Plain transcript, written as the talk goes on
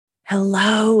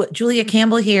Hello, Julia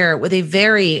Campbell here with a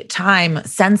very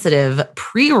time-sensitive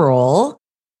pre-roll.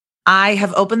 I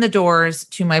have opened the doors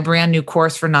to my brand new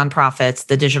course for nonprofits,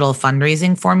 the Digital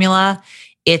Fundraising Formula.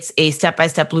 It's a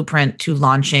step-by-step blueprint to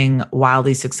launching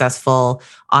wildly successful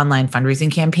online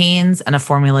fundraising campaigns and a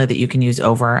formula that you can use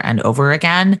over and over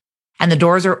again. And the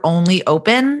doors are only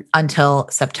open until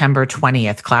September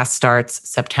 20th. Class starts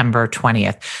September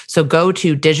 20th. So go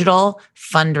to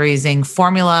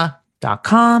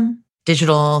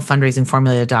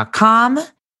digitalfundraisingformula.com,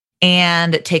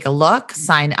 and take a look,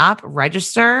 sign up,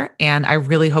 register, and I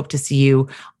really hope to see you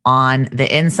on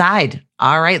the inside.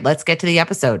 All right, let's get to the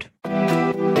episode.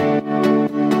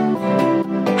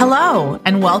 Hello,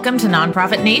 and welcome to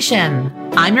Nonprofit Nation.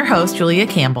 I'm your host, Julia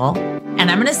Campbell, and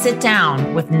I'm going to sit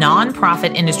down with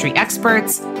nonprofit industry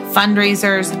experts,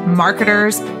 fundraisers,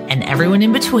 marketers, and everyone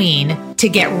in between to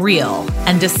get real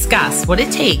and discuss what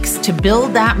it takes to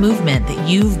build that movement that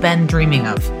you've been dreaming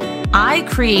of. I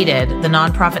created the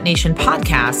Nonprofit Nation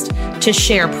podcast to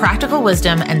share practical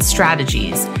wisdom and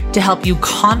strategies to help you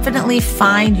confidently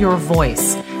find your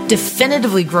voice,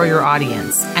 definitively grow your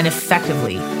audience, and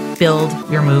effectively build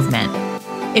your movement.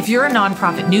 If you're a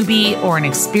nonprofit newbie or an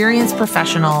experienced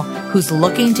professional who's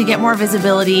looking to get more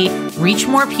visibility, reach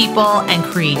more people, and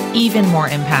create even more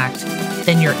impact,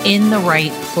 then you're in the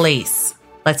right place.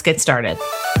 Let's get started.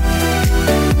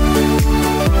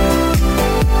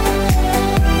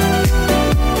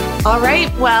 All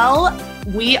right, well,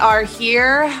 we are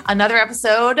here, another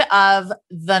episode of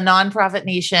the Nonprofit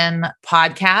Nation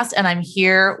podcast, and I'm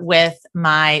here with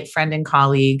my friend and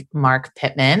colleague, Marc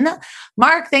Pitman.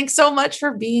 Marc, thanks so much for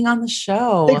being on the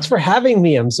show. Thanks for having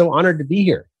me. I'm so honored to be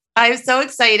here. I'm so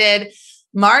excited.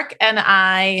 Marc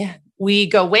and we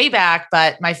go way back,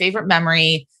 but my favorite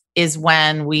memory is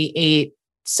when we ate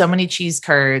so many cheese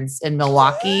curds in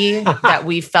Milwaukee that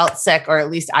we felt sick, or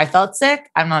at least I felt sick.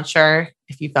 I'm not sure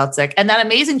if you felt sick. And that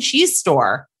amazing cheese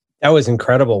store. That was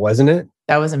incredible, wasn't it?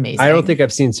 That was amazing. I don't think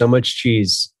I've seen so much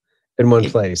cheese in one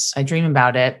place. I dream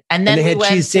about it. And then they had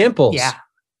cheese samples. Yeah.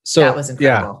 So that was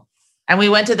incredible. Yeah. And we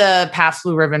went to the Pabst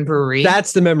Blue Ribbon Brewery.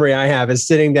 That's the memory I have, is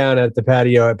sitting down at the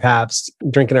patio at Pabst,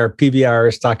 drinking our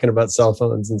PBRs, talking about cell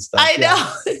phones and stuff. I know.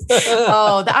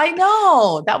 I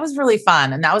know. That was really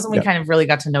fun. And that was when we kind of really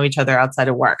got to know each other outside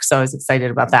of work. So I was excited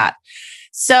about that.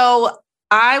 So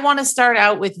I want to start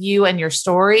out with you and your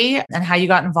story and how you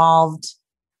got involved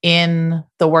in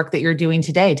the work that you're doing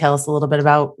today. Tell us a little bit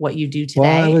about what you do today.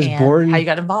 Well, I was born, how you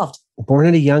got involved. Born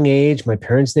at a young age. My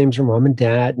parents' names are Mom and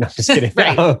Dad. No, I'm just kidding.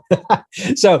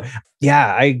 So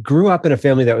yeah, I grew up in a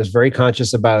family that was very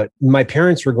conscious about, my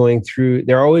parents were going through,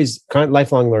 they're always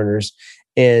lifelong learners,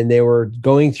 and they were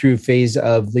going through phase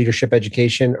of leadership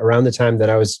education around the time that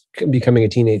I was becoming a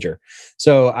teenager.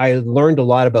 So I learned a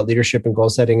lot about leadership and goal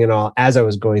setting and all as I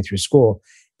was going through school.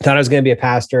 Thought I was going to be a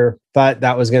pastor, thought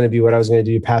that was going to be what I was going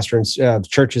to do, pastor in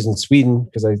churches in Sweden,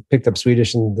 because I picked up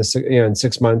Swedish in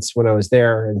 6 months when I was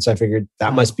there. And so I figured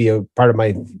that must be a part of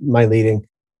my leading,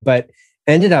 but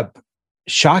ended up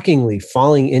shockingly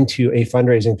falling into a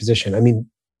fundraising position. I mean,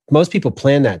 most people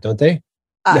plan that, don't they?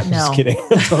 No. I'm just kidding.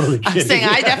 I'm totally kidding. I'm saying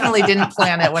I definitely didn't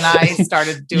plan it when I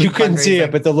started doing. You couldn't see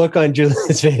it, but the look on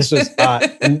Julia's face was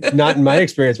not in my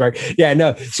experience, Marc. Yeah,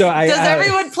 no. So does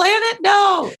everyone plan it?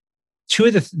 No. Two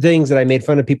of the things that I made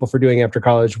fun of people for doing after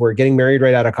college were getting married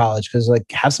right out of college, because like,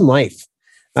 have some life,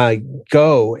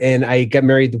 go. And I got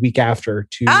married the week after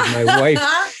to my wife.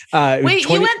 Wait,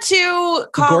 you went to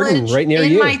college Gordon, right near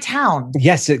in you. My town.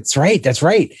 Yes, it's right. That's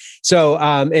right. So,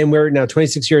 and we're now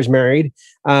 26 years married.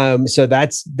 So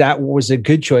that was a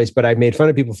good choice, but I made fun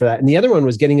of people for that. And the other one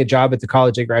was getting a job at the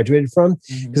college I graduated from,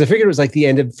 because I figured it was like the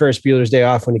end of Ferris Bueller's Day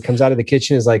Off, when he comes out of the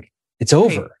kitchen, is like, it's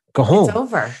over. Go home. It's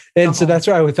over. And so that's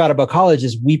what I thought about college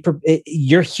is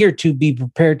you're here to be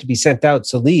prepared to be sent out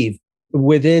to leave.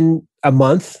 Within a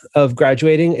month of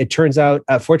graduating, it turns out,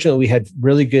 fortunately, we had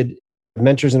really good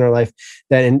mentors in our life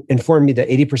that informed me that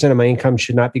 80% of my income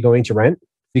should not be going to rent,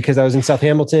 because I was in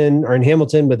Hamilton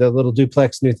with a little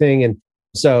duplex new thing. And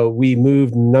so we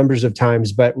moved numbers of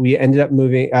times, but we ended up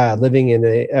living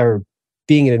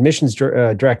being an admissions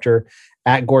director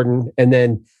at Gordon. And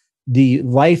then the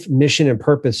life mission and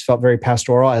purpose felt very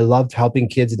pastoral. I loved helping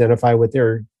kids identify what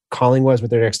their calling was,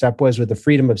 what their next step was, with the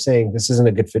freedom of saying, this isn't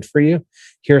a good fit for you.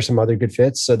 Here are some other good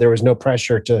fits. So there was no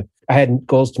pressure I had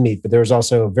goals to meet, but there was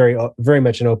also very, very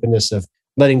much an openness of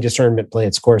letting discernment play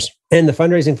its course. And the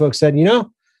fundraising folks said, you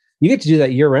get to do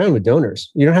that year round with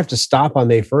donors. You don't have to stop on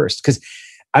May 1st. Because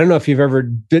I don't know if you've ever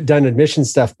done admission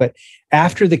stuff, but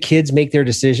after the kids make their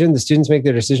decision, the students make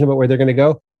their decision about where they're going to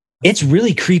go, It's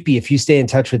really creepy if you stay in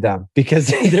touch with them because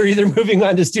they're either moving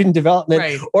on to student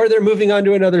development or they're moving on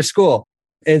to another school.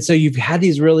 And so you've had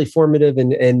these really formative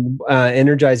and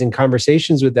energizing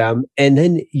conversations with them, and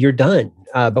then you're done.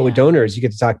 But with donors, you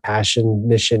get to talk passion,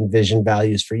 mission, vision,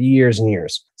 values for years and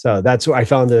years. So that's what I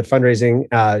fell into fundraising.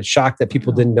 Shocked that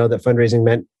people didn't know that fundraising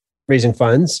meant raising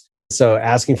funds. So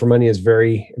asking for money is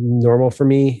very normal for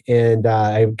me. And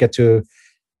I get to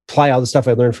apply all the stuff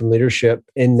I learned from leadership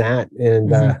in that.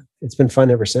 And it's been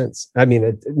fun ever since. I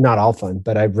mean, not all fun,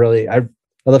 but I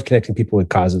love connecting people with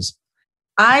causes.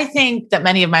 I think that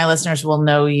many of my listeners will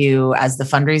know you as the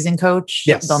fundraising coach.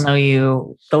 Yes. They'll know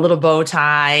you, the little bow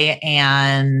tie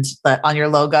and on your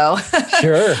logo.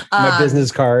 Sure. My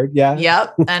business card. Yeah.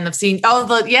 Yep. And I've seen,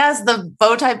 the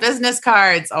bow tie business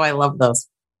cards. Oh, I love those.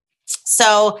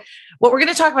 So what we're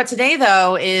going to talk about today,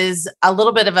 though, is a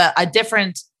little bit of a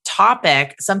different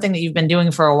topic, something that you've been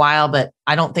doing for a while, but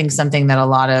I don't think something that a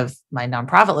lot of my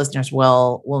nonprofit listeners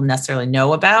will necessarily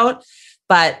know about.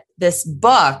 But this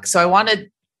book, so I want to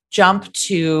jump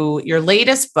to your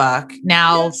latest book.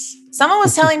 Now, someone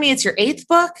was telling me it's your 8th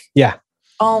book. Yeah.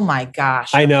 Oh my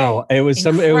gosh. I know. It was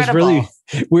really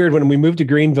weird when we moved to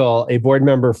Greenville. A board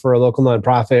member for a local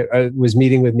nonprofit was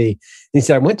meeting with me. He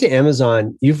said, I went to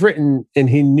Amazon. You've written, and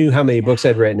he knew how many books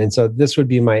I'd written. And so this would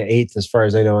be my 8th as far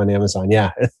as I know on Amazon.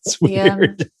 Yeah. It's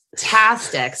weird.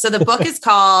 Fantastic. So the book is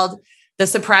called The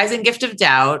Surprising Gift of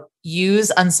Doubt.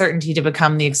 Use uncertainty to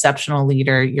become the exceptional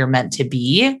leader you're meant to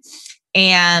be.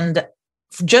 And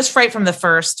just right from the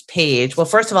first page. Well,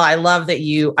 first of all, I love that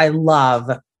you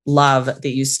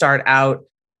start out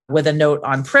with a note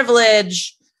on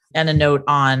privilege and a note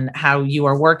on how you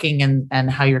are working and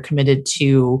how you're committed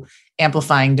to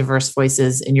amplifying diverse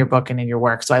voices in your book and in your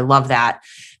work. So I love that.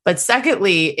 But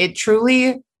secondly, it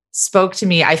truly spoke to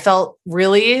me. I felt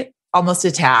really almost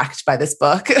attacked by this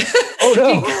book. Oh,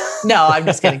 no. No, I'm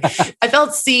just kidding. I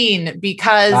felt seen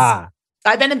because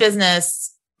I've been in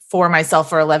business for myself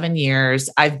for 11 years.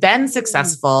 I've been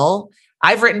successful.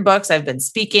 I've written books. I've been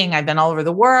speaking. I've been all over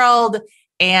the world.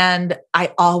 And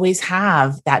I always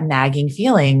have that nagging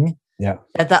feeling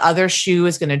that the other shoe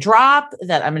is going to drop,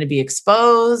 that I'm going to be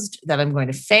exposed, that I'm going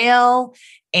to fail.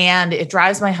 And it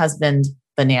drives my husband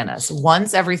bananas.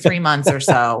 Once every 3 months or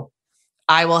so,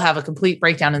 I will have a complete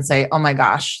breakdown and say, oh my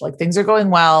gosh, like things are going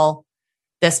well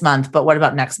this month, but what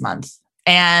about next month?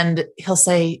 And he'll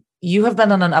say, you have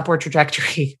been on an upward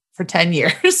trajectory for 10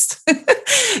 years,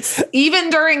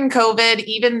 even during COVID,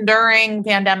 even during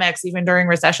pandemics, even during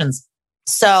recessions.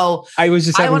 So I was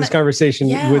just having this conversation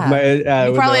with my,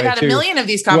 you probably have had a million of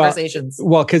these conversations.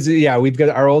 Well, cause we've got,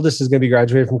 our oldest is going to be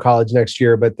graduating from college next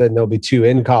year, but then there'll be 2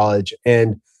 in college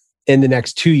and in the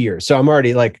next 2 years. So I'm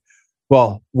already like,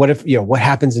 well, what if, what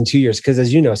happens in 2 years? Because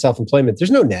as you know, self-employment,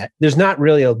 there's no net. There's not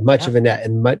really much of a net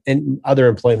in other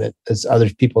employment as other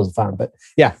people have found. But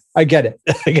yeah, I get it.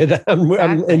 I get that. I'm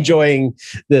enjoying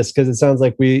this because it sounds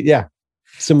like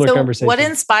similar conversation. What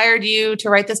inspired you to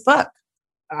write this book?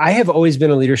 I have always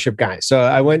been a leadership guy.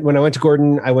 So when I went to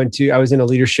Gordon, I was in a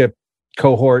leadership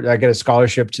cohort. I got a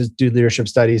scholarship to do leadership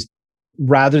studies.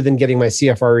 Rather than getting my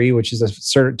CFRE, which is a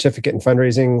certificate in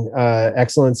fundraising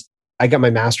excellence, I got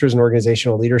my master's in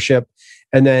organizational leadership.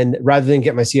 And then rather than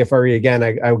get my CFRE again,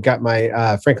 I got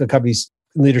my Franklin Covey's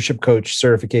leadership coach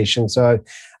certification. So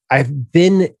I've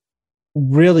been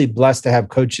really blessed to have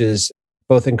coaches,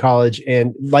 both in college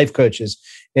and life coaches.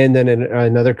 And then in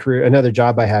another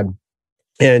job I had.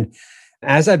 And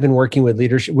as I've been working with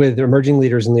emerging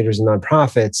leaders and leaders in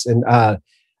nonprofits, and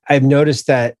I've noticed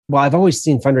that, I've always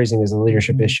seen fundraising as a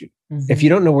leadership issue. Mm-hmm. If you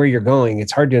don't know where you're going,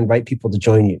 it's hard to invite people to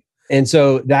join you. And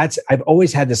so I've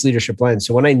always had this leadership lens.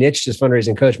 So when I niched as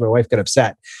fundraising coach, my wife got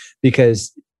upset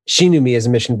because she knew me as a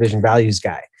mission, vision, values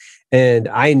guy. And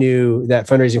I knew that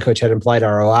fundraising coach had implied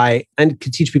ROI and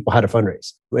could teach people how to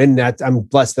fundraise. And I'm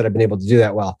blessed that I've been able to do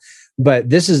that well. But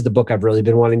this is the book I've really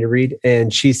been wanting to read.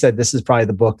 And she said, this is probably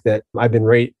the book that I've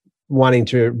been wanting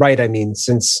to write.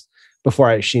 Since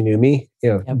before she knew me,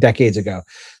 decades ago.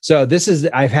 So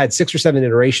I've had 6 or 7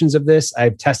 iterations of this.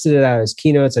 I've tested it out as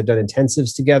keynotes. I've done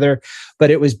intensives together,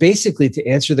 but it was basically to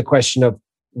answer the question of,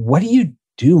 what do you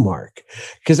do, Marc?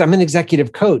 Because I'm an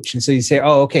executive coach. And so you say,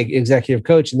 oh, okay, executive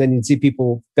coach. And then you'd see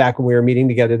people back when we were meeting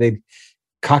together, they'd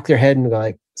cock their head and go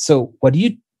like, so what do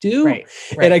you do? Right.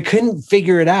 And I couldn't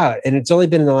figure it out. And it's only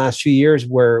been in the last few years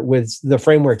where with the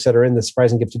frameworks that are in the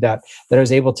Surprising Gift of Doubt that I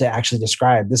was able to actually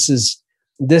describe, this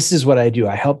is what I do.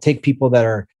 I help take people that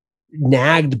are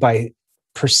nagged by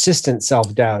persistent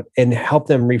self-doubt and help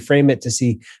them reframe it to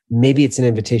see maybe it's an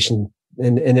invitation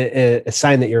and a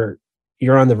sign that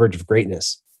you're on the verge of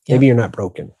greatness. Maybe you're not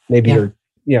broken. Maybe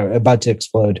you're about to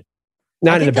explode.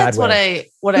 Not in a bad way.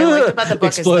 way. What I liked about the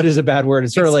book explode is a bad word.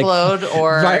 It's sort of like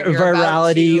or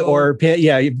virality or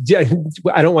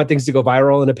I don't want things to go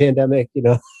viral in a pandemic,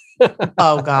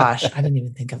 Oh gosh, I didn't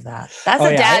even think of that. That's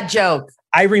a dad joke.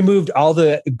 I removed all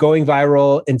the going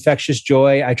viral, infectious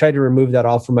joy. I tried to remove that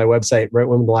all from my website right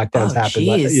when the lockdowns happened.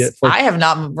 I have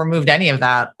not removed any of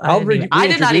that. I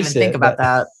did not even think about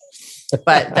that.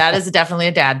 But that is definitely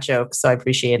a dad joke. So I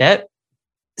appreciate it.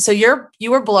 So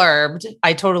you were blurbed.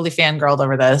 I totally fangirled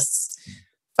over this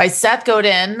by Seth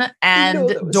Godin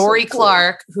and Dory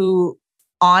Clark, who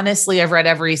honestly, I've read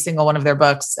every single one of their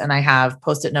books and I have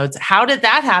Post-it notes. How did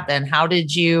that happen? How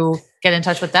did you get in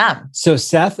touch with them? So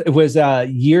Seth, it was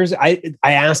years. I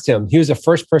asked him, he was the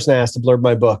first person I asked to blurb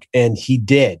my book, and he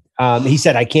did. He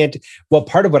said, I can't. Well,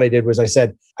 part of what I did was I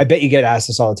said, I bet you get asked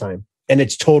this all the time. And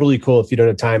it's totally cool if you don't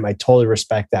have time. I totally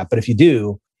respect that. But if you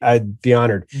do, I'd be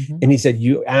honored. Mm-hmm. And he said,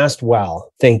 you asked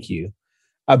well, thank you.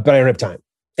 But I don't have time.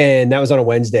 And that was on a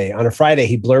Wednesday. On a Friday,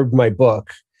 he blurbed my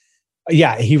book.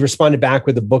 Yeah, he responded back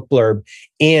with a book blurb.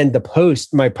 And the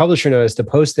post, my publisher noticed the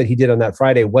post that he did on that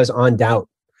Friday was on Doubt.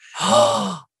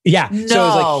 Yeah. No. So it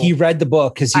was like he read the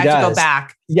book because he does. I have to go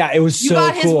back. Yeah, it was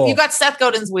cool. You got Seth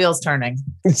Godin's wheels turning.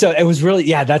 So it was really,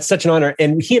 that's such an honor.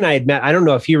 And he and I had met. I don't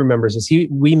know if he remembers this.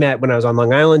 We met when I was on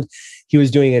Long Island. He was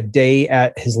doing a day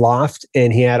at his loft,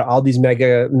 and he had all these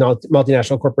mega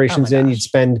multinational corporations in. You'd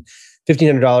spend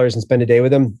 $1,500 and spend a day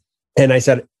with them. And I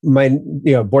said, my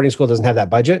boarding school doesn't have that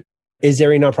budget. Is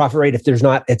there a nonprofit rate? If there's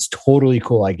not, it's totally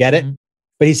cool. I get it. Mm-hmm.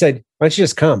 But he said, why don't you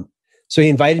just come? So he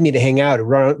invited me to hang out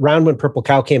around when Purple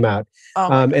Cow came out.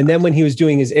 And then when he was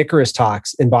doing his Icarus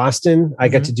talks in Boston, I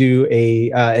got to do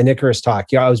an Icarus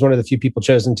talk. I was one of the few people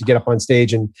chosen to get up on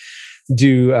stage and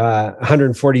do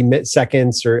 140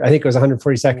 seconds, or I think it was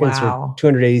 140 seconds or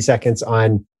 280 seconds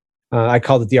on, I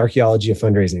called it the archaeology of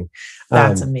fundraising.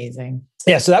 That's amazing.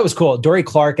 Yeah, so that was cool. Dory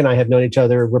Clark and I have known each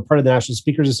other. We're part of the National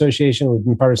Speakers Association. We've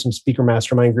been part of some speaker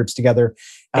mastermind groups together.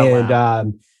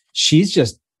 She's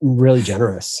just really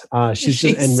generous. She's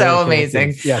so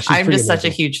amazing. Yeah, I'm just such a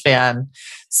huge fan.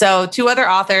 So 2 other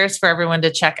authors for everyone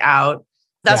to check out.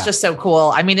 That's just so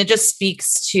cool. I mean, it just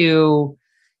speaks to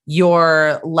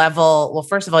your level. Well,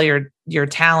 first of all, your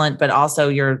talent, but also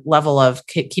your level of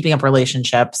keeping up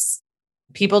relationships.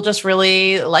 People just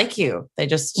really like you. They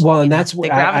just, and that's what they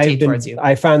gravitate towards you.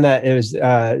 I found that it was,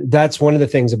 that's one of the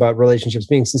things about relationships,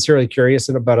 being sincerely curious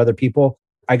about other people.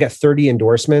 I got 30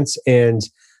 endorsements, and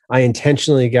I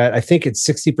intentionally got, I think it's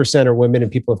 60% are women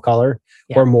and people of color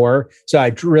or more. So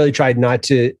I really tried not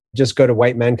to just go to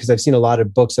white men, because I've seen a lot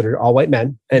of books that are all white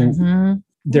men, and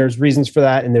there's reasons for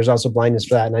that. And there's also blindness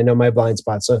for that. And I know my blind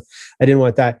spot. So I didn't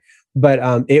want that.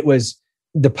 But it was,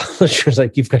 the publisher's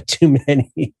like, you've got too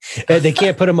many. They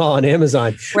can't put them all on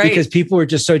Amazon because people were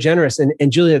just so generous. And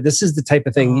Julia, this is the type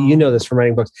of thing, you know this from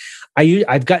writing books.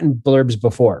 I've gotten blurbs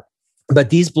before, but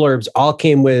these blurbs all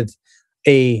came with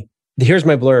here's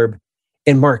my blurb.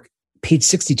 And Marc, page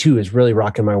 62 is really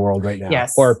rocking my world right now.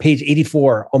 Yes. Or page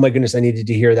 84. Oh my goodness, I needed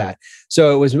to hear that.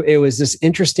 So it was this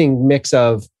interesting mix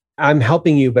of, I'm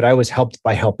helping you, but I was helped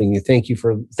by helping you. Thank you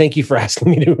for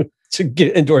asking me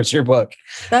to endorse your book.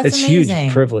 It's amazing.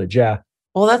 Huge privilege. Yeah.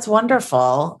 Well, that's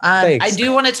wonderful. I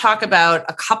do want to talk about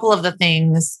a couple of the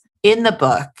things in the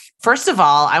book. First of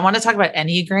all, I want to talk about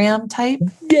Enneagram type.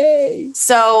 Yay.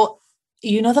 So,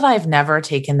 you know that I've never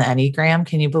taken the Enneagram.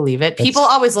 Can you believe it? People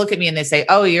always look at me and they say,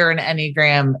 "Oh, you're an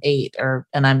Enneagram 8,"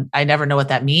 and I never know what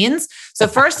that means. So,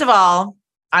 first of all,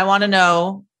 I want to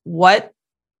know what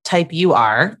type you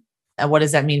are. And what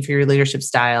does that mean for your leadership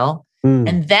style?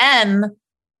 And then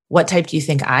what type do you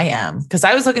think I am? Because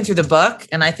I was looking through the book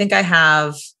and I think I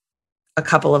have a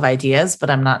couple of ideas, but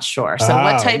I'm not sure. So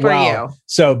what type are you?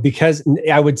 So because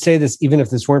I would say this, even if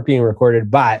this weren't being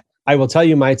recorded, but I will tell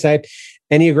you my type.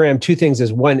 Enneagram, 2 things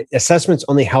is, 1, assessments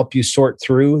only help you sort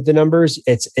through the numbers.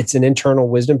 It's an internal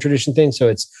wisdom tradition thing. So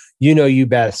it's, you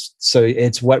best. So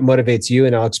it's what motivates you.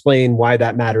 And I'll explain why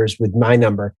that matters with my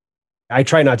number. I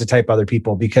try not to type other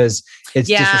people because it's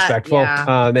disrespectful.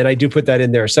 Yeah. And I do put that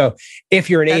in there. So if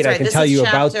you're an 8, I can tell you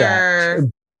about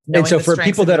that. And so for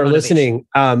people that are listening,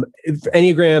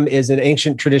 Enneagram is an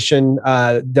ancient tradition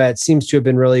that seems to have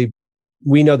been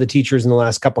we know the teachers in the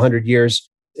last couple hundred years.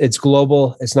 It's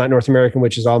global. It's not North American,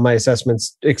 which is all my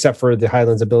assessments, except for the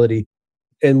Highlands ability.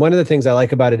 And one of the things I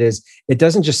like about it is it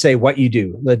doesn't just say what you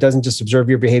do. It doesn't just observe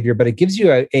your behavior, but it gives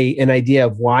you an idea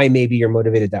of why maybe you're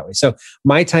motivated that way. So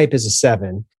my type is a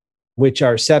 7, which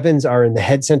 7s are in the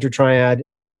head center triad.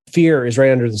 Fear is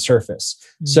right under the surface.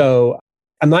 Mm-hmm. So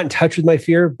I'm not in touch with my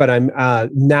fear, but I'm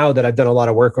now that I've done a lot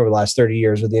of work over the last 30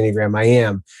 years with the Enneagram, I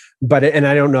am. And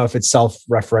I don't know if it's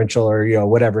self-referential or,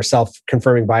 whatever,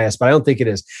 self-confirming bias, but I don't think it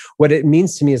is. What it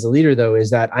means to me as a leader, though, is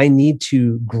that I need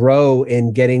to grow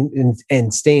in getting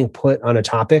and staying put on a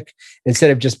topic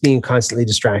instead of just being constantly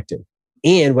distracted.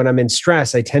 And when I'm in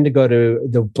stress, I tend to go to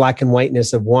the black and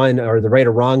whiteness of one, or the right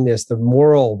or wrongness, the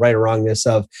moral right or wrongness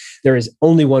of there is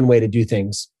only one way to do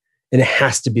things. And it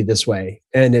has to be this way.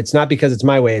 And it's not because it's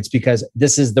my way. It's because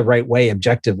this is the right way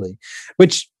objectively,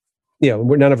 which,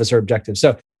 none of us are objective.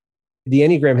 So the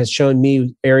Enneagram has shown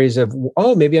me areas of,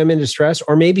 maybe I'm in distress,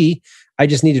 or maybe I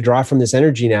just need to draw from this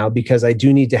energy now because I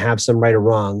do need to have some right or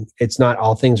wrong. It's not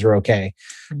all things are okay.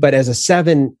 But as a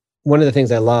 7, one of the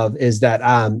things I love is that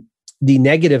the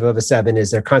negative of a 7 is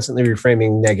they're constantly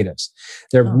reframing negatives.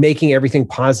 They're making everything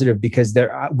positive because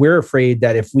we're afraid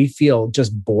that if we feel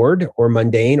just bored or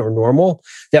mundane or normal,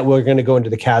 that we're going to go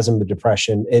into the chasm of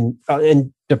depression.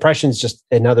 And depression is just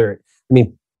another,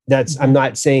 I'm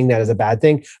not saying that as a bad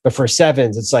thing, but for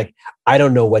 7s, it's like, I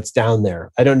don't know what's down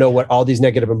there. I don't know what all these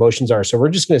negative emotions are. So we're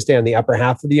just going to stay on the upper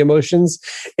half of the emotions.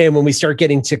 And when we start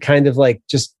getting to kind of like,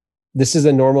 just, this is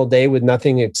a normal day with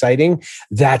nothing exciting,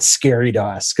 that's scary to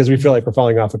us because we feel like we're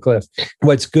falling off a cliff.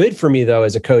 What's good for me, though,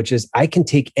 as a coach is I can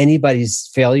take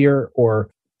anybody's failure or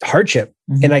hardship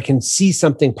and I can see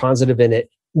something positive in it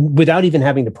without even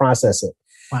having to process it.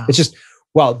 Wow. It's just,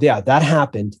 that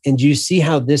happened. And you see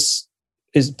how this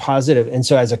is positive. And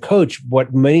so as a coach,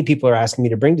 what many people are asking me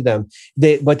to bring to them,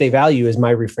 what they value is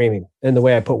my reframing and the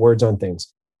way I put words on things.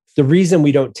 The reason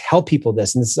we don't tell people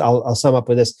this, and I'll sum up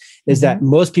with this, is that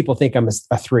most people think I'm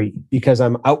a 3 because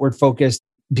I'm outward focused,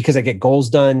 because I get goals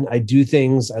done, I do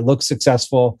things, I look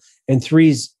successful, and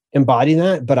 3s embody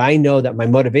that. But I know that my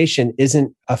motivation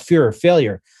isn't a fear of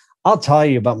failure. I'll tell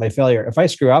you about my failure. If I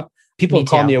screw up, people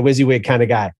call me a WYSIWYG kind of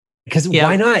guy. Because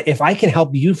why not? If I can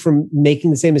help you from making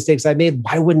the same mistakes I made,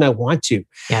 why wouldn't I want to?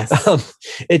 Yes.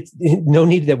 It's no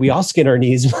need that we all skin our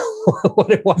knees.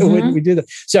 Why wouldn't we do that?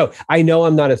 So I know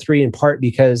I'm not a 3 in part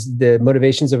because the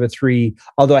motivations of a 3,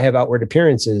 although I have outward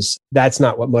appearances, that's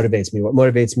not what motivates me. What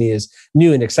motivates me is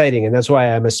new and exciting. And that's why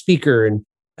I'm a speaker and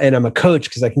I'm a coach,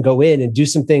 because I can go in and do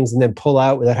some things and then pull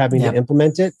out without having to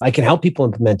implement it. I can help people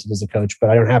implement it as a coach,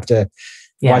 but I don't have to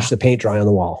watch the paint dry on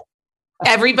the wall.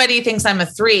 Everybody thinks I'm a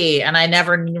 3, and I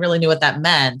never really knew what that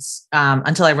meant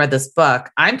until I read this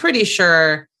book. I'm pretty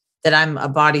sure that I'm a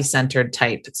body-centered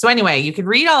type. So anyway, you can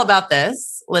read all about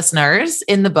this, listeners,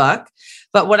 in the book.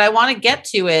 But what I want to get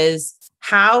to is,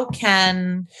 how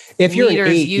can if you're an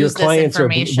 8, your clients are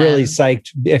really psyched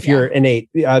if you're an 8,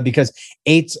 because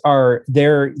 8s are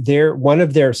their one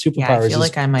of their superpowers is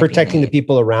protecting the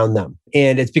people around them.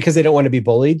 And it's because they don't want to be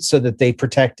bullied, so that they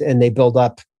protect and they build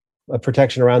up a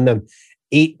protection around them.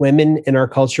 8 women in our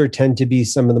culture tend to be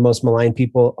some of the most maligned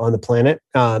people on the planet.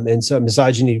 And so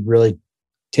misogyny really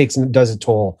does a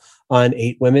toll on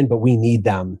 8 women, but we need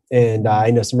them. And I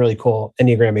know some really cool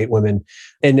Enneagram 8 women.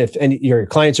 And if your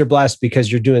clients are blessed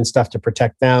because you're doing stuff to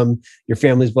protect them, your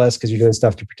family's blessed because you're doing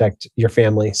stuff to protect your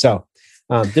family. So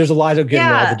there's a lot of good in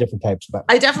all the different types. But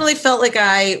I definitely felt like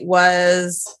I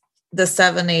was the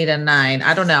 7, 8, and 9.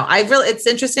 I don't know. It's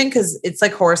interesting because it's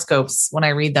like horoscopes. When I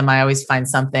read them, I always find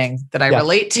something that I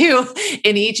relate to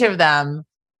in each of them.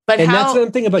 That's the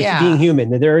thing about being human,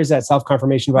 that there is that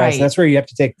self-confirmation bias. Right. And that's where you have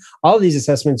to take all of these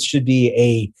assessments should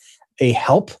be a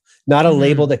help, not a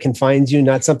label that confines you,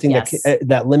 not something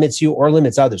that limits you or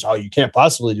limits others. Oh, you can't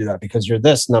possibly do that because you're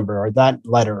this number or that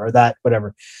letter or that,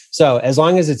 whatever. So as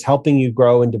long as it's helping you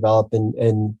grow and develop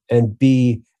and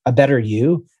be a better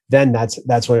you, then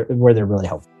that's where they're really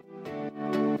helpful.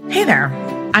 Hey there.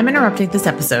 I'm interrupting this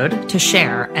episode to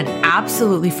share an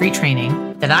absolutely free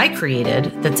training that I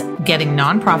created that's getting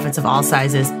nonprofits of all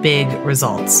sizes big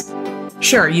results.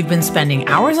 Sure, you've been spending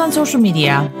hours on social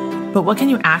media, but what can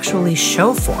you actually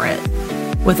show for it?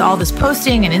 With all this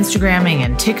posting and Instagramming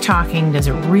and TikToking, does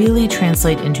it really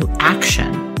translate into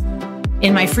action?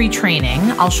 In my free training,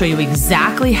 I'll show you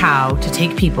exactly how to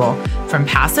take people from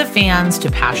passive fans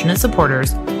to passionate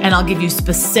supporters, and I'll give you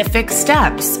specific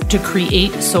steps to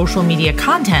create social media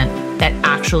content that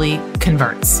actually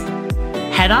converts.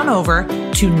 Head on over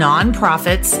to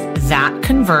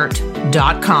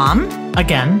nonprofitsthatconvert.com.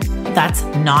 Again, that's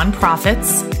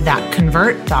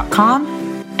nonprofitsthatconvert.com,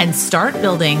 and start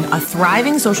building a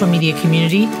thriving social media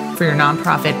community for your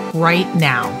nonprofit right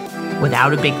now.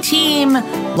 Without a big team,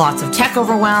 lots of tech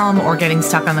overwhelm, or getting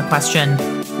stuck on the question,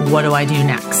 what do I do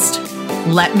next?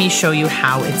 Let me show you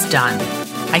how it's done.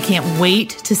 I can't wait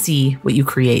to see what you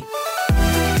create.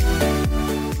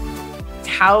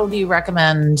 How do you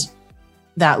recommend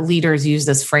that leaders use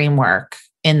this framework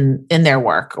in their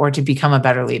work or to become a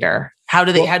better leader? How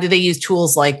do they use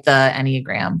tools like the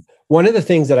Enneagram? One of the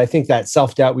things that I think that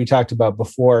self-doubt we talked about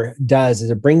before does is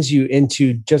it brings you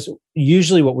into just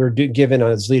usually what we're given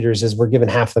as leaders is we're given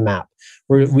half the map.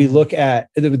 We look at,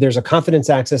 there's a confidence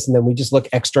axis, and then we just look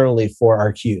externally for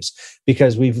our cues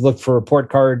because we've looked for report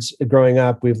cards growing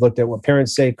up. We've looked at what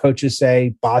parents say, coaches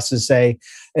say, bosses say.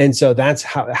 And so that's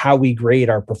how we grade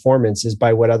our performance is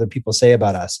by what other people say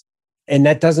about us. And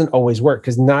that doesn't always work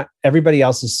because not everybody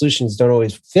else's solutions don't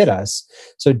always fit us.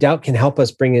 So doubt can help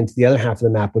us bring into the other half of the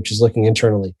map, which is looking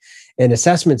internally. And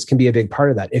assessments can be a big part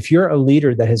of that. If you're a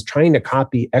leader that is trying to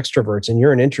copy extroverts and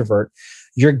you're an introvert,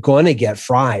 you're going to get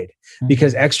fried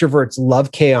because extroverts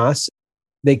love chaos.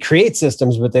 They create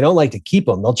systems, but they don't like to keep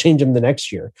them. They'll change them the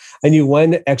next year. I knew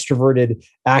one extroverted,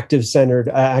 active-centered,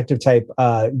 active-type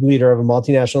leader of a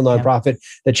multinational nonprofit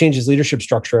that changes leadership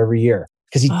structure every year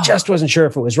because he just wasn't sure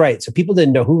if it was right. So people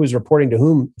didn't know who was reporting to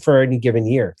whom for any given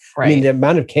year. Right. I mean, the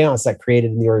amount of chaos that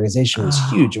created in the organization was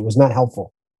huge. It was not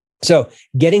helpful. So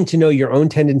getting to know your own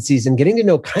tendencies and getting to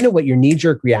know kind of what your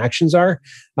knee-jerk reactions are,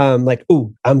 like,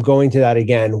 ooh, I'm going to that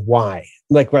again. Why?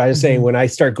 Like what I was saying, when I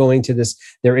start going to this,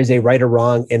 there is a right or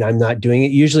wrong and I'm not doing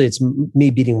it. Usually it's me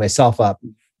beating myself up,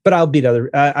 but I'll beat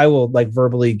I will like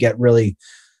verbally get really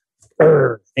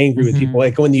angry with people.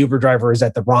 Like when the Uber driver is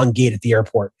at the wrong gate at the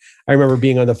airport. I remember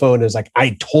being on the phone and it was like,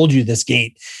 I told you this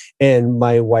gate. And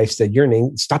my wife said,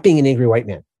 stop being an angry white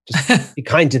man. Just be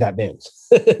kind to that man.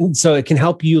 So it can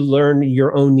help you learn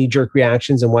your own knee-jerk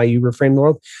reactions and why you reframe the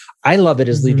world. I love it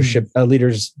as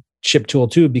leadership tool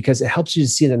too, because it helps you to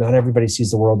see that not everybody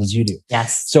sees the world as you do.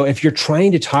 Yes. So if you're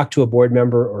trying to talk to a board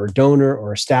member or a donor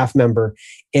or a staff member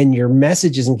and your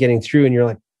message isn't getting through and you're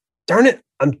like, darn it,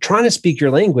 I'm trying to speak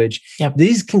your language. Yep.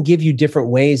 These can give you different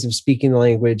ways of speaking the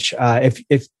language.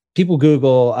 If people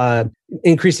Google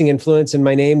increasing influence in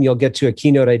my name, you'll get to a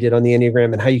keynote I did on the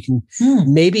Enneagram and how you can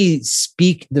maybe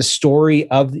speak the story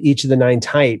of each of the 9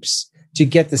 types to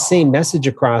get the same message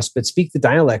across, but speak the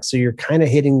dialect. So you're kind of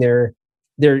hitting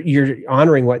you're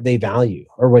honoring what they value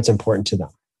or what's important to them.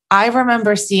 I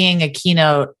remember seeing a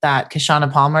keynote that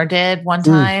Kashana Palmer did one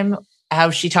time, how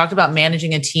she talked about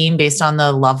managing a team based on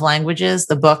the love languages,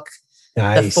 the book.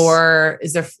 Nice.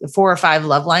 Is there 4 or 5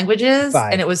 love languages?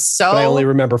 5. And it was so... But I only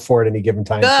remember 4 at any given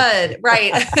time. Good,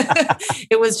 right.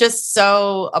 It was just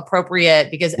so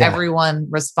appropriate because everyone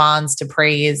responds to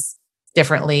praise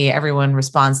differently. Everyone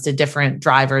responds to different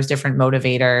drivers, different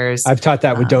motivators. I've taught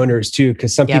that with donors too,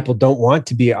 because some people don't want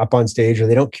to be up on stage or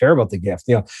they don't care about the gift.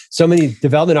 So many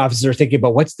development officers are thinking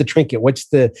about what's the trinket, what's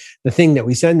the thing that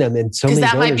we send them, and so many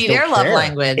that donors might be their love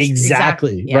language.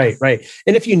 Exactly. Yes. Right.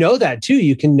 And if you know that too,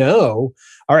 you can know,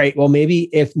 all right, well, maybe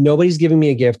if nobody's giving me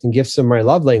a gift and gifts are my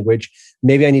love language,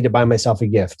 maybe I need to buy myself a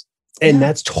gift. And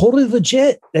that's totally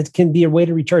legit. That can be a way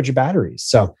to recharge your batteries.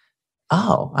 So,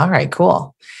 all right,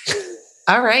 cool.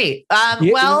 All right.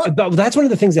 But that's one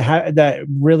of the things that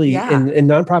really in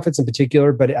nonprofits in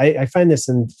particular, but I find this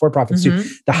in for-profits too.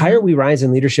 The higher we rise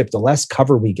in leadership, the less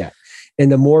cover we get,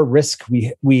 and the more risk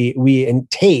we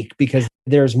take because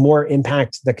there's more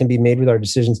impact that can be made with our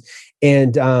decisions.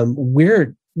 And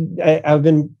I've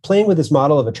been playing with this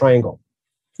model of a triangle.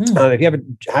 If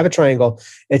you have a triangle,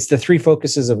 it's the 3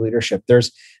 focuses of leadership.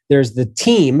 There's the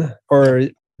team or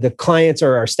the clients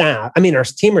or our staff. I mean, our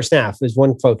team or staff is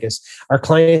one focus. Our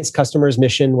clients, customers,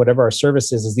 mission, whatever our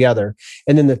service is the other.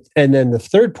 And then the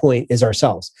third point is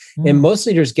ourselves. And most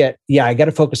leaders get, I got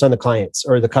to focus on the clients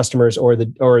or the customers or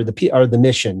the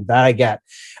mission that I get.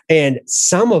 And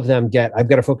some of them get, I've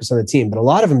got to focus on the team, but a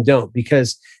lot of them don't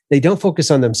because they don't focus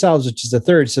on themselves, which is the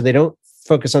third. So they don't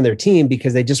focus on their team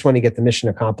because they just want to get the mission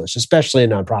accomplished, especially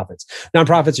in nonprofits.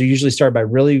 Nonprofits are usually started by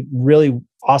really, really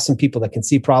awesome people that can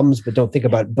see problems, but don't think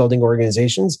about building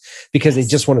organizations because they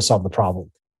just want to solve the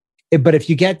problem. But if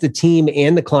you get the team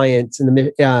and the clients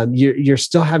and you're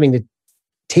still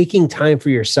taking time for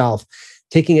yourself,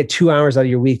 taking it 2 hours out of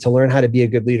your week to learn how to be a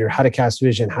good leader, how to cast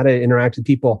vision, how to interact with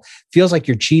people feels like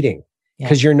you're cheating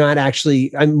because you're not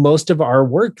actually, most of our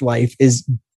work life is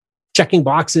checking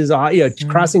boxes,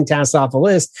 crossing tasks off a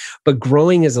list, but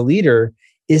growing as a leader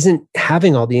isn't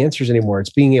having all the answers anymore. It's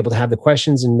being able to have the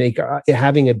questions and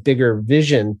having a bigger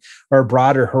vision or a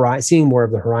broader horizon, seeing more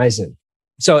of the horizon.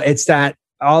 So it's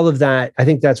all of that. I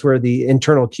think that's where the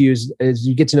internal cues is.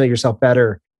 You get to know yourself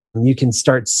better. You can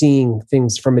start seeing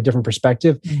things from a different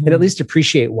perspective and at least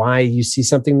appreciate why you see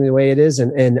something the way it is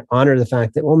and honor the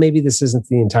fact that, well, maybe this isn't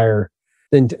the entire.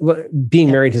 Then being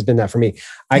married has been that for me.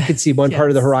 I could see one part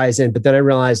of the horizon, but then I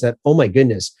realized that, oh my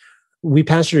goodness, we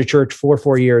pastored a church for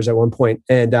 4 years at one point.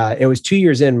 And it was 2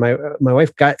 years in, my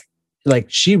wife got Like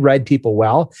she read people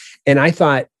well. And I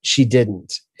thought she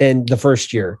didn't in the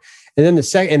first year. And then the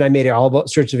second, and I made all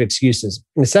sorts of excuses.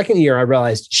 In the second year, I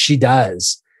realized she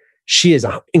does. She is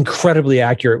incredibly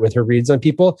accurate with her reads on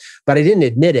people, but I didn't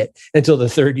admit it until the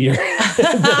third year.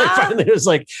 I finally was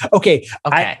like, okay.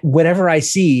 Whatever I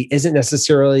see isn't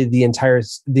necessarily the entire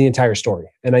story.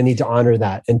 And I need to honor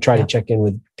that and try to check in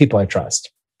with people I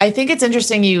trust. I think it's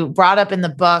interesting. You brought up in the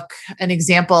book an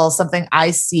example, something I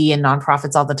see in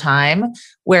nonprofits all the time,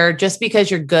 where just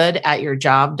because you're good at your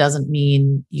job doesn't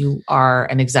mean you are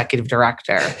an executive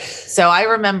director. So I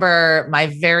remember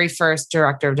my very first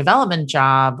director of development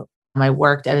job. I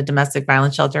worked at a domestic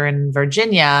violence shelter in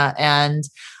Virginia, and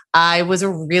I was a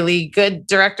really good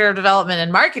director of development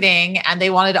and marketing, and they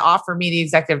wanted to offer me the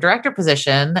executive director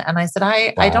position. And I said,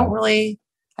 I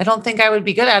don't think I would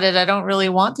be good at it. I don't really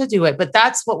want to do it. But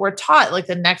that's what we're taught. Like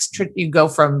the next trip, you go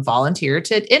from volunteer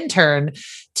to intern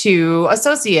to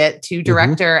associate to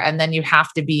director, and then you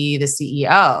have to be the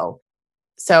CEO.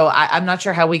 So I'm not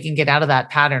sure how we can get out of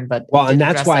that pattern, but and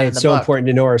that's why it's so important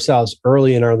to know ourselves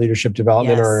early in our leadership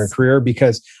development or our career,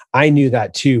 because I knew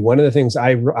that too. One of the things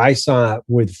I saw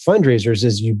with fundraisers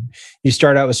is you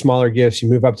start out with smaller gifts, you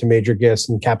move up to major gifts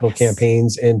and capital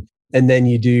campaigns, and then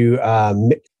you do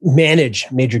manage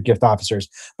major gift officers.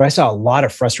 But I saw a lot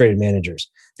of frustrated managers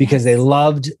because they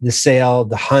loved the sale,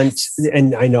 the hunt.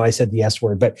 And I know I said the S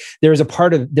word, but there's a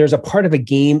part of a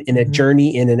game and a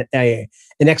journey and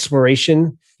an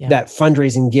exploration that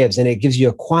fundraising gives. And it gives you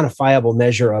a quantifiable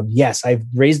measure of, yes, I've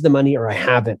raised the money or I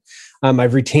haven't.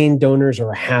 I've retained donors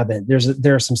or I haven't.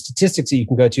 There are some statistics that you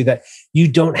can go to that you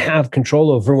don't have control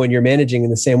over when you're managing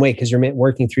in the same way because you're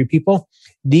working through people.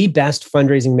 The best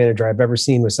fundraising manager I've ever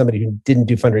seen was somebody who didn't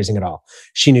do fundraising at all.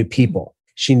 She knew people.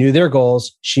 She knew their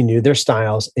goals. She knew their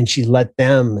styles, and she let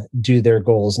them do their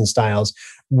goals and styles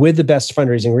with the best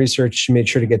fundraising research. She made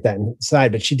sure to get that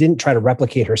inside, but she didn't try to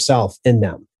replicate herself in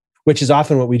them, which is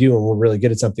often what we do when we're really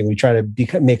good at something. We try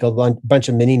to make a bunch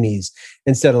of mini-me's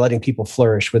instead of letting people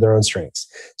flourish with their own strengths.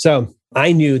 So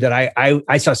I knew that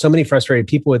I saw so many frustrated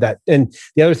people with that. And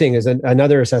the other thing is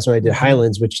another assessment I did,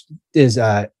 Highlands, which is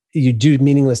you do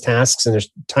meaningless tasks and there's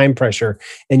time pressure,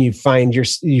 and you find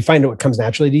what comes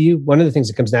naturally to you. One of the things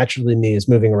that comes naturally to me is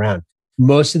moving around.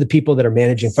 Most of the people that are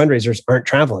managing fundraisers aren't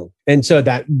traveling. And so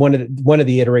that one of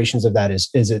the iterations of that is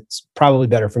it's probably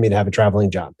better for me to have a traveling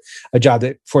job, a job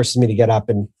that forces me to get up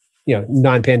in,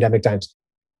 non-pandemic times.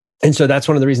 And so that's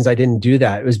one of the reasons I didn't do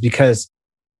that. It was because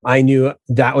I knew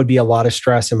that would be a lot of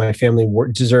stress, and my family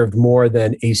deserved more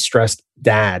than a stressed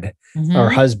dad or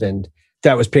husband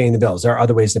that was paying the bills. There are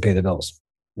other ways to pay the bills.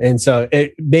 And so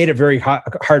it made it very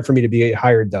hard for me to be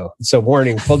hired, though. So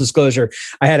warning, full disclosure,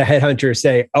 I had a headhunter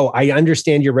say, "Oh, I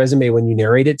understand your resume when you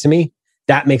narrate it to me.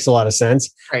 That makes a lot of sense.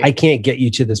 Right. I can't get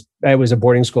you to this." It was a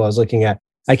boarding school I was looking at.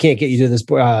 I can't get you to this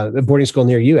boarding school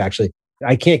near you, actually.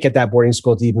 I can't get that boarding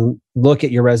school to even look at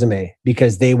your resume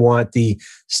because they want the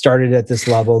started at this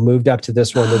level, moved up to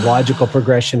this one, the logical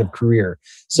progression of career.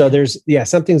 So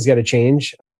something's got to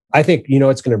change. I think,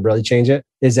 what's going to really change it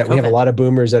is that we have a lot of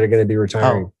boomers that are going to be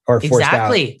retiring or forced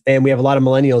out. And we have a lot of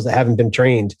millennials that haven't been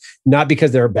trained, not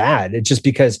because they're bad. It's just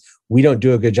because we don't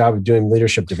do a good job of doing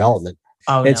leadership development.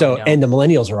 And the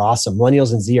millennials are awesome.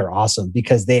 Millennials and Z are awesome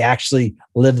because they actually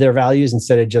live their values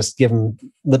instead of just give them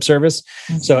lip service.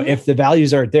 So if the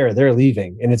values aren't there, they're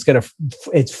leaving, and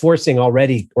it's forcing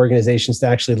already organizations to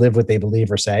actually live what they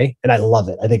believe or say. And I love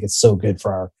it. I think it's so good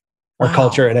for our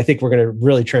culture. And I think we're going to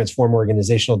really transform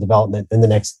organizational development in the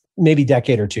next maybe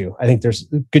decade or two. I think there's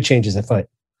good changes afoot.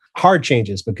 Hard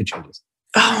changes, but good changes.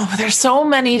 Oh, there's so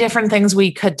many different things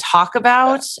we could talk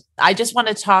about. I just want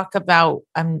to talk about,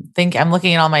 I'm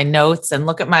looking at all my notes and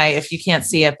look at if you can't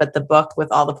see it, but the book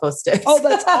with all the Post-its. Oh,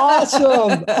 that's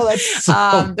awesome. Oh, that's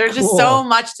so there's just so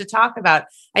much to talk about.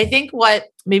 I think what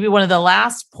maybe one of the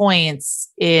last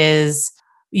points is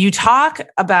you talk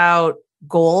about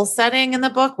goal setting in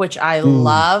the book, which I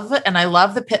love. And I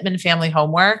love the Pitman family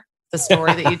homework, the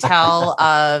story that you tell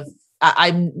of,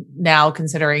 I'm now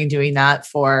considering doing that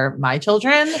for my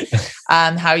children.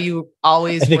 How you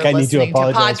always were listening to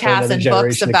podcasts and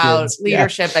books about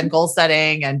leadership and goal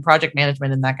setting and project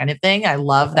management and that kind of thing. I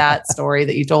love that story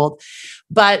that you told.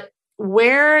 But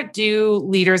where do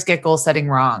leaders get goal setting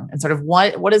wrong? And sort of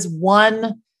what is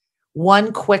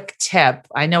one quick tip?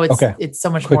 I know it's so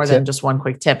much more than just one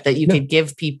quick tip that you could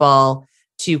give people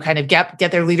to kind of get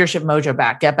their leadership mojo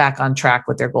back, get back on track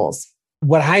with their goals.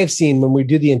 What I have seen when we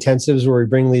do the intensives where we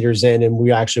bring leaders in and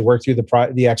we actually work through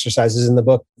the exercises in the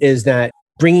book is that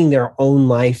bringing their own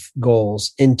life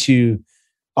goals into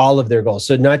all of their goals.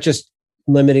 So not just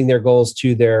limiting their goals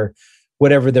to their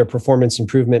whatever their performance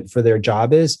improvement for their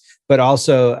job is. But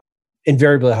also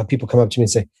invariably have people come up to me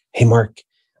and say, hey, Marc,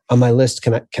 on my list,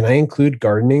 can I include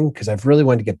gardening? Because I've really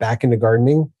wanted to get back into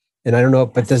gardening. And I don't know,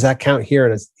 but does that count here?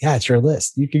 And it's your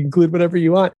list. You can include whatever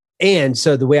you want. And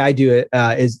so the way I do it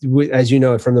is, as you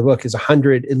know from the book, is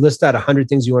 100. It lists out 100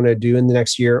 things you want to do in the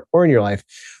next year or in your life.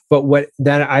 But what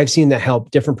that I've seen that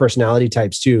help different personality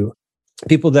types too.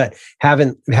 People that have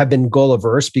been goal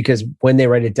averse because when they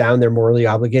write it down, they're morally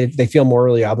obligated. They feel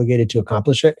morally obligated to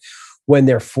accomplish it. When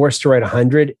they're forced to write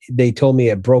 100, they told me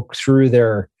it broke through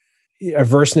their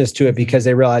averseness to it because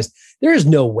they realized there's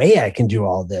no way I can do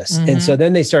all this. Mm-hmm. And so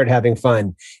then they start having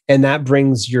fun. And that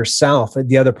brings yourself,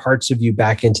 the other parts of you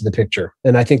back into the picture.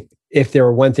 And I think if there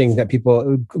were one thing that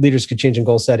leaders could change in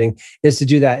goal setting is to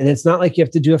do that. And it's not like you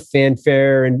have to do a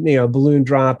fanfare and, balloon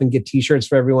drop and get t-shirts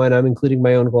for everyone. I'm including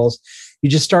my own goals. You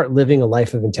just start living a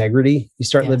life of integrity. You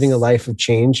start living a life of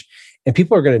change and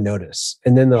people are going to notice.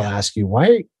 And then they'll ask you,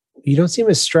 why you don't seem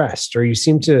as stressed, or you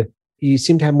seem to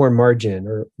have more margin,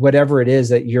 or whatever it is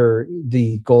that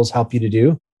the goals help you to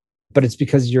do. But it's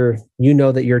because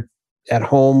that you're at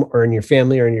home or in your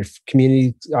family or in your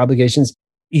community obligations.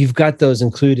 You've got those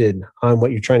included on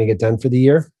what you're trying to get done for the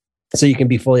year. So you can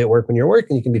be fully at work when you're at work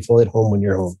and you can be fully at home when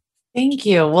you're home. Thank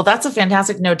you. Well, that's a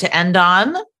fantastic note to end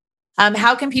on.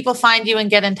 How can people find you and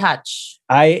get in touch?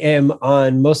 I am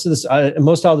on most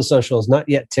all the socials, not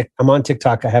yet. I'm on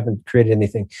TikTok. I haven't created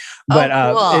anything, but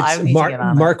cool.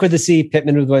 It's Marc with a C,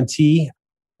 Pitman with one T.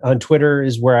 On Twitter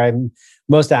is where I'm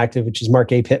most active, which is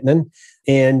Marc A. Pitman,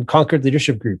 and Conquered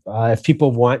Leadership Group. If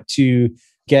people want to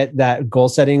get that goal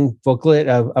setting booklet,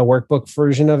 a workbook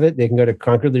version of it, they can go to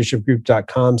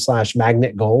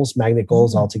conqueredleadershipgroup.com/magnet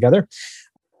goals all together.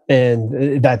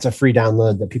 And that's a free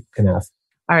download that people can have.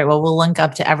 All right. Well, we'll link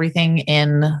up to everything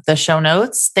in the show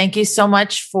notes. Thank you so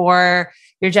much for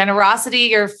your generosity,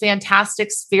 your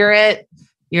fantastic spirit.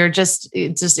 You're just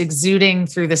exuding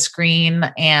through the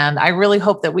screen. And I really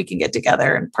hope that we can get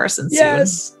together in person soon.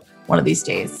 One of these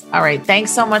days. All right.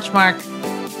 Thanks so much, Marc.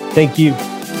 Thank you.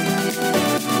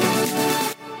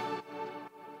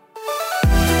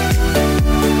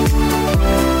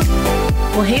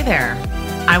 Well, hey there.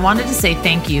 I wanted to say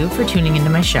thank you for tuning into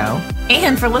my show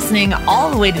and for listening all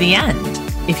the way to the end.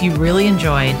 If you really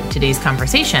enjoyed today's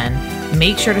conversation,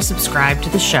 make sure to subscribe to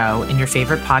the show in your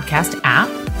favorite podcast app,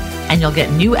 and you'll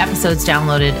get new episodes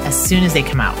downloaded as soon as they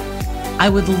come out. I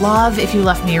would love if you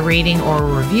left me a rating or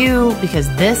a review, because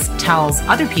this tells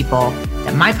other people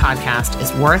that my podcast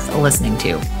is worth listening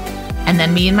to. And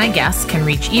then me and my guests can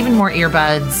reach even more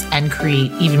earbuds and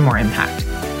create even more impact.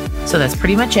 So that's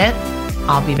pretty much it.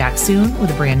 I'll be back soon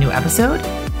with a brand new episode.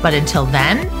 But until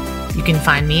then, you can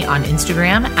find me on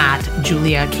Instagram at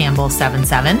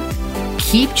JuliaCampbell77.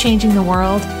 Keep changing the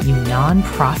world, you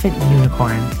nonprofit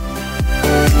unicorn.